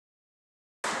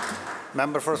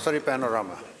Member for Surrey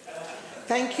Panorama.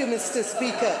 Thank you, Mr.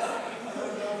 Speaker.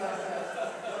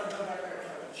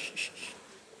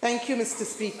 Thank you, Mr.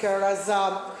 Speaker. As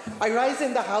I rise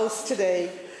in the House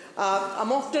today,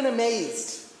 I'm often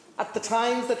amazed at the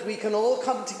times that we can all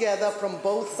come together from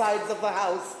both sides of the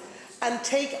House and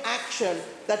take action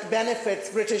that benefits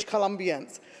British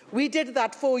Columbians. We did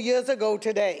that 4 years ago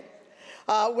today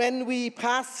when we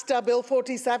passed Bill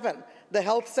 47, the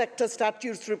Health Sector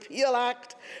Statutes Repeal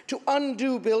Act, to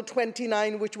undo Bill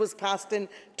 29, which was passed in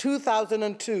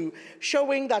 2002,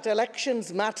 showing that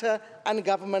elections matter and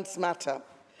governments matter.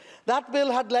 That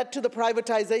bill had led to the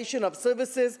privatization of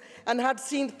services and had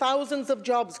seen thousands of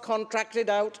jobs contracted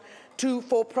out to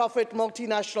for-profit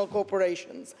multinational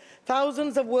corporations.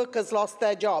 Thousands of workers lost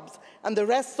their jobs, and the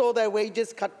rest saw their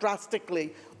wages cut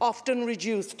drastically, often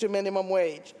reduced to minimum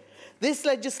wage. This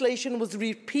legislation was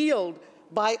repealed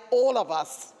by all of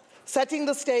us, setting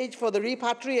the stage for the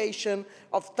repatriation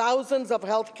of thousands of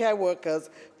healthcare workers,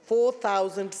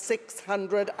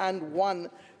 4,601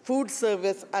 food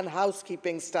service and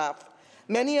housekeeping staff.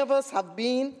 Many of us have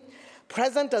been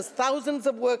present as thousands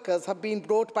of workers have been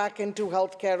brought back into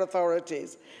healthcare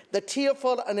authorities. The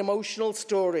tearful and emotional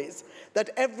stories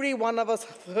that every one of us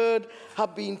have heard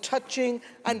have been touching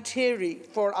and teary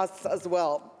for us as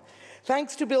well.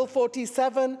 Thanks to Bill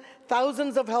 47,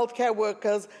 thousands of healthcare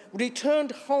workers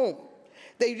returned home.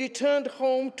 They returned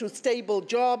home to stable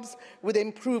jobs with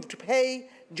improved pay,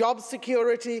 job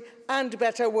security, and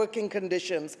better working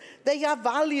conditions. They are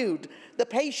valued. The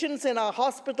patients in our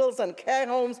hospitals and care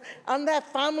homes and their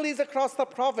families across the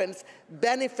province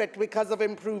benefit because of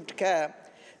improved care.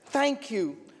 Thank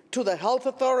you to the health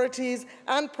authorities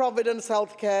and Providence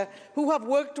Healthcare who have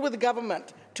worked with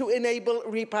government to enable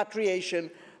repatriation.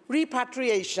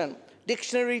 Repatriation,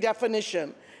 dictionary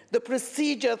definition, the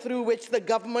procedure through which the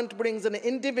government brings an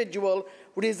individual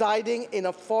residing in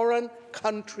a foreign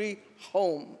country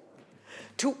home.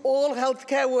 To all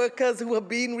healthcare workers who have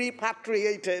been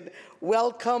repatriated,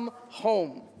 welcome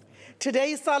home.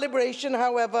 Today's celebration,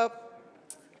 however,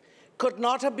 could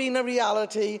not have been a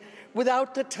reality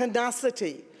without the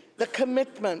tenacity, the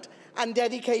commitment, and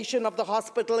dedication of the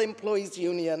Hospital Employees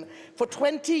Union. For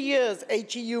 20 years,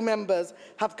 HEU members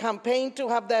have campaigned to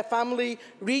have their family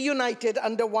reunited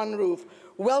under one roof.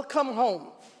 Welcome home.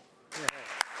 Yeah.